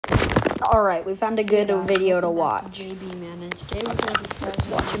All right, we found a good video to watch. JB Man, and today we're going to discuss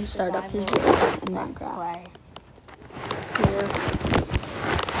Watch him start up his video in Minecraft. Here.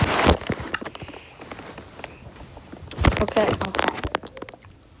 Okay.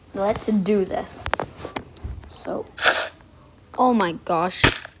 Let's do this. So, oh my gosh.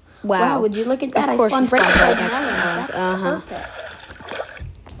 Wow, would you look at that? I spawned right beside melons. That's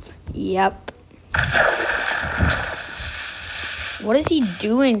perfect. Yep. What is he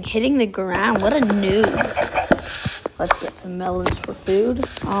doing hitting the ground? What a noob. Let's get some melons for food.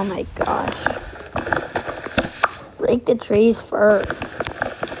 Oh my gosh. Break the trees first.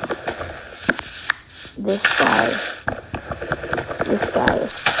 This guy.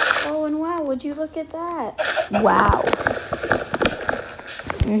 Oh, and wow, would you look at that? Wow.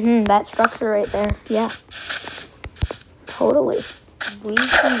 That structure right there. Yeah. Totally. We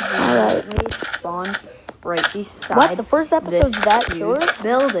can spawn right beside what? The first episode's that short?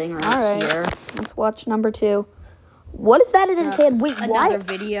 Building right here. Let's watch number 2. What is that in his hand? Wait, Another what?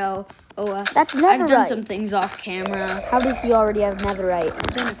 video. Oh, that's netherite. I've done some things off camera. How does he already have netherite?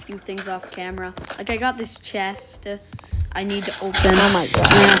 I've done a few things off camera. Like, I got this chest I need to open. Oh my god.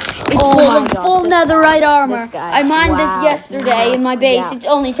 Yeah. It's full netherite armor. I mined this yesterday in my base. Yeah. It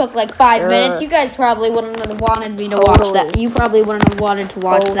only took like 5 minutes. You guys probably wouldn't have wanted me to watch that. You probably wouldn't have wanted to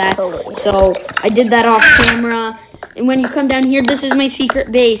watch that. So I did that off camera. And when you come down here, this is my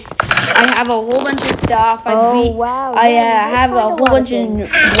secret base. I have a whole bunch of stuff. I have a whole bunch of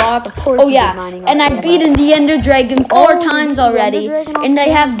blocks. Oh yeah, and I've beaten the Ender Dragon 4 times already. And I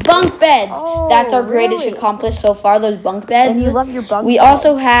have bunk beds. That's our greatest accomplishment so far. Those bunk beds. And you love your bunk We beds.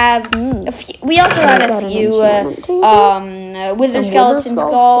 also have a few. We also have a few wither skeleton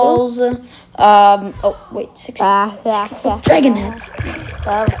skulls. Oh wait, 60 dragon heads.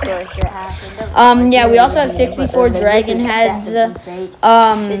 Well, of course you're happy. Yeah, we also have 64 dragon heads.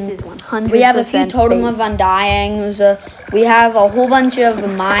 We have a few totem of undyings. We have a whole bunch of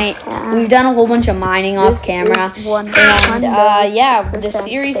We've done a whole bunch of mining off camera. And yeah, the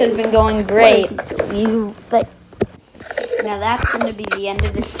series has been going great. Now that's going to be the end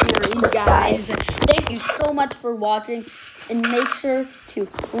of the series, guys. Thank you so much for watching. And make sure to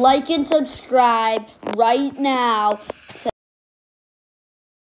like and subscribe right now.